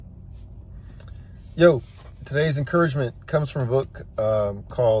Yo, today's encouragement comes from a book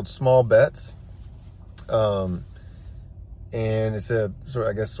called Small Bets. And it's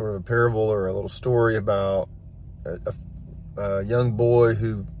sort of a parable or a little story about a young boy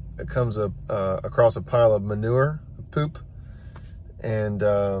who comes across a pile of manure, poop, and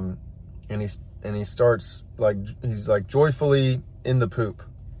he starts he's joyfully in the poop,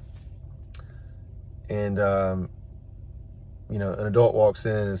 and an adult walks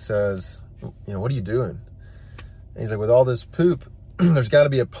in and says, what are you doing? And he's like, with all this poop, there's got to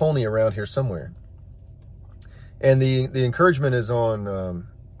be a pony around here somewhere. And the encouragement is on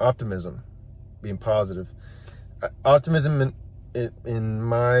optimism, being positive. Optimism, in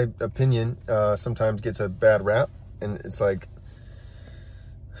my opinion, sometimes gets a bad rap, and it's like,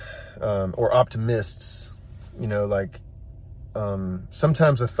 or optimists,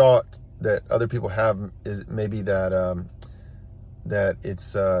 sometimes a thought that other people have is maybe that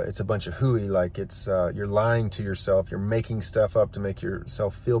it's a bunch of hooey, like it's you're lying to yourself, you're making stuff up to make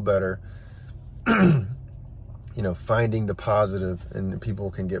yourself feel better. Finding the positive, and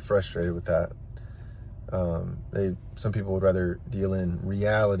people can get frustrated with that. Some people would rather deal in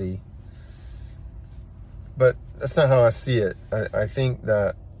reality, but that's not how I see it. I think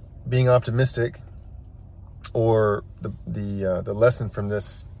that being optimistic, or the lesson from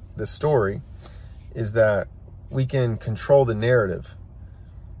this story, is that we can control the narrative.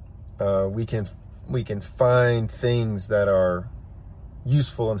 We can find things that are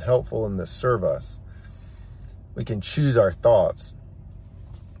useful and helpful and that serve us. We can choose our thoughts.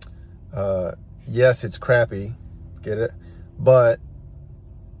 Yes, it's crappy, get it? But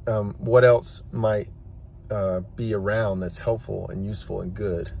what else might be around that's helpful and useful and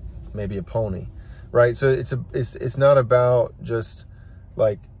good? Maybe a pony, right? So it's not about just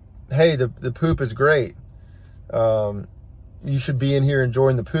like, hey, the poop is great. You should be in here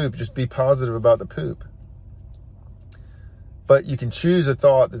enjoying the poop. Just be positive about the poop. But you can choose a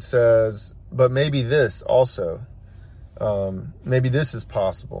thought that says, but maybe this also, maybe this is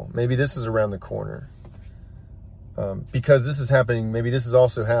possible. Maybe this is around the corner. Because this is happening, maybe this is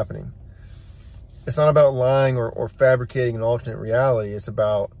also happening. It's not about lying or fabricating an alternate reality. It's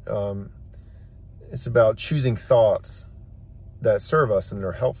about choosing thoughts that serve us and that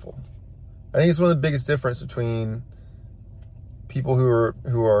are helpful. I think it's one of the biggest difference between people who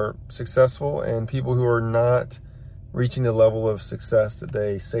are successful and people who are not reaching the level of success that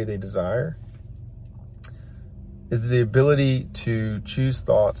they say they desire, is the ability to choose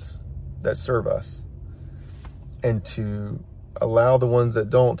thoughts that serve us and to allow the ones that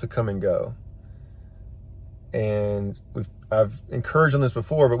don't to come and go. And I've encouraged on this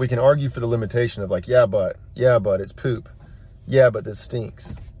before, but we can argue for the limitation of like, yeah, but it's poop. Yeah, but this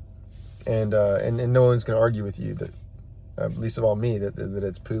stinks. And no one's going to argue with you that, least of all me, that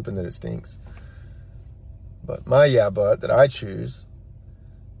it's poop and that it stinks. But my but that I choose,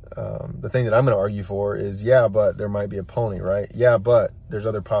 the thing that I'm going to argue for is, but there might be a pony, right? But there's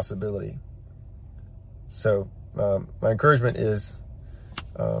other possibility. So my encouragement is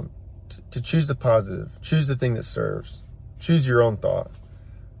to choose the positive, choose the thing that serves, choose your own thought,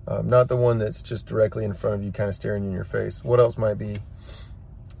 not the one that's just directly in front of you, kind of staring you in your face. What else might be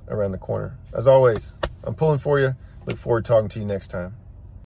around the corner? As always, I'm pulling for you. Look forward to talking to you next time.